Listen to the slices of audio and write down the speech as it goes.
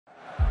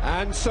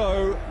And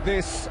so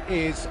this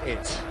is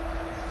it.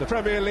 The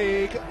Premier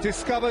League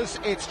discovers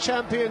its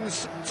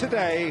champions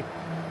today,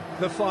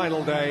 the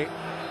final day.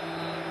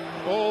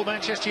 All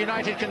Manchester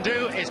United can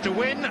do is to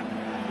win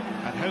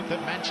and hope that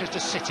Manchester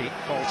City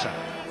falter.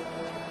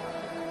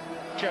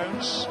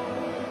 Jones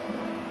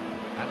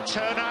and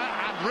Turner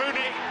and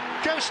Rooney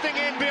coasting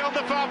in beyond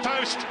the far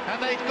post,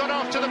 and they've got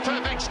off to the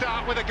perfect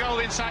start with a goal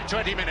inside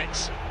 20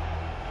 minutes.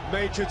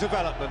 Major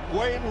development.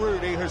 Wayne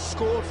Rooney has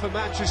scored for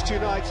Manchester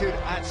United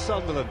at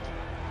Sunderland.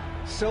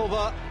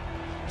 Silva,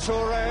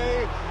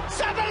 Toure,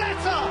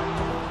 Zabaleta!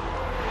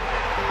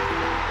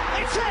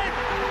 It's in!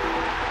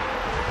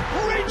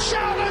 Reach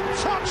out and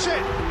touch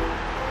it!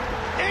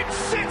 It's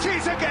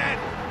City's again!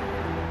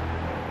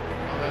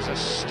 Well, there's a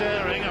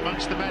stirring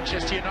amongst the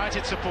Manchester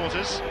United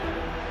supporters.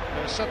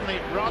 They're suddenly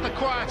rather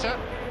quieter.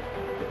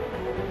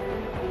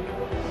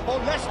 Oh,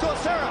 Leicester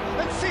Serra,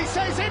 and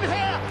Cissé's in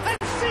here, and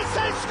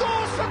Cissé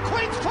scores for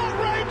Queen's Park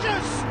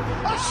Rangers!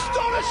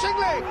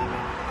 Astonishingly!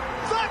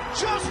 That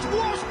just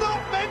was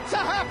not meant to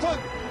happen!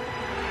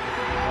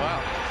 Well,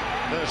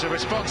 there's a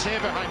response here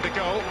behind the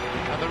goal,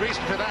 and the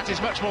reason for that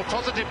is much more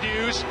positive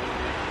news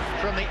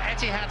from the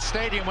Etihad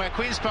Stadium, where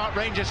Queen's Park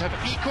Rangers have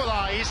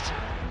equalised.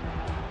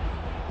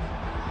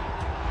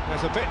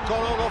 There's a bit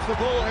gone on off the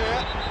ball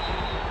here.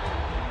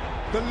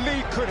 The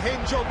lead could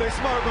hinge on this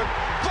moment.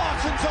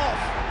 Barton's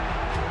off!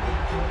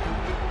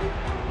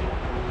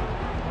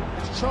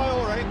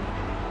 Traore.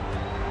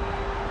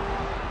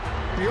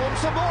 Beyond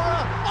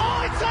Zamora.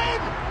 Oh, it's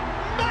in!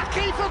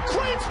 Mackie for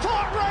Queen's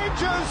Park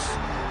Rangers,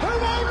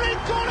 who've only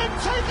gone and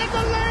taken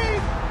the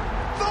lead.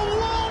 The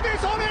world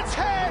is on its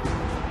head.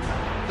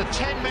 The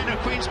 10 men of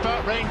Queen's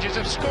Park Rangers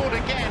have scored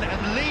again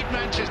and lead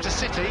Manchester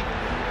City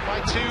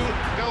by 2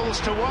 goals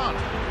to 1.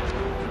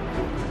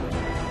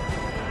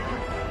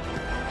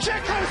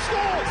 Checo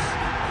scores!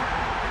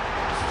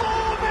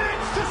 4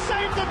 minutes to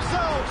save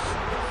themselves.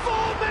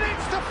 4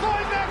 minutes to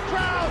find their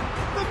crowd.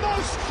 The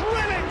most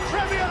thrilling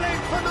Premier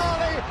League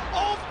finale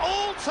of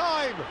all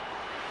time.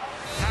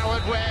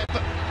 Howard Webb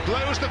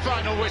blows the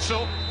final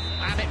whistle,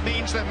 and it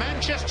means that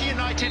Manchester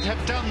United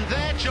have done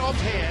their job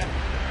here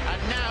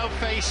and now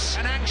face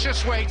an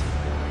anxious wait.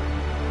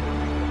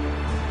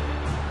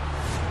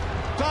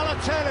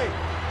 Balotelli.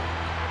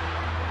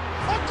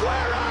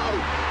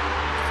 Aguero!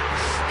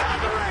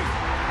 Staggering!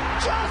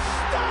 Just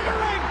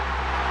staggering!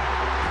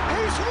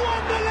 He's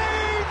won the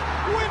league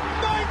with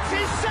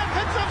 90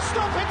 seconds of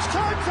stoppage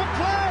time to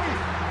play!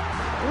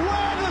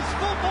 Where does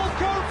football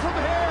go from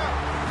here?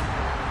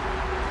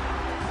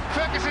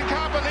 Ferguson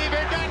can't believe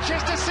it.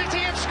 Manchester City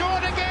have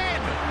scored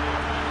again,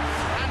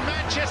 and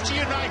Manchester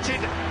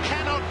United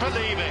cannot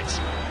believe it.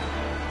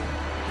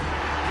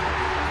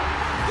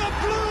 The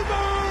blue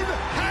moon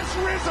has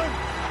risen.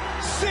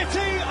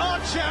 City are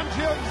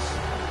champions,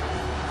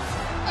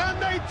 and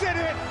they did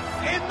it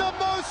in the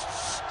most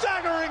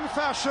staggering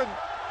fashion.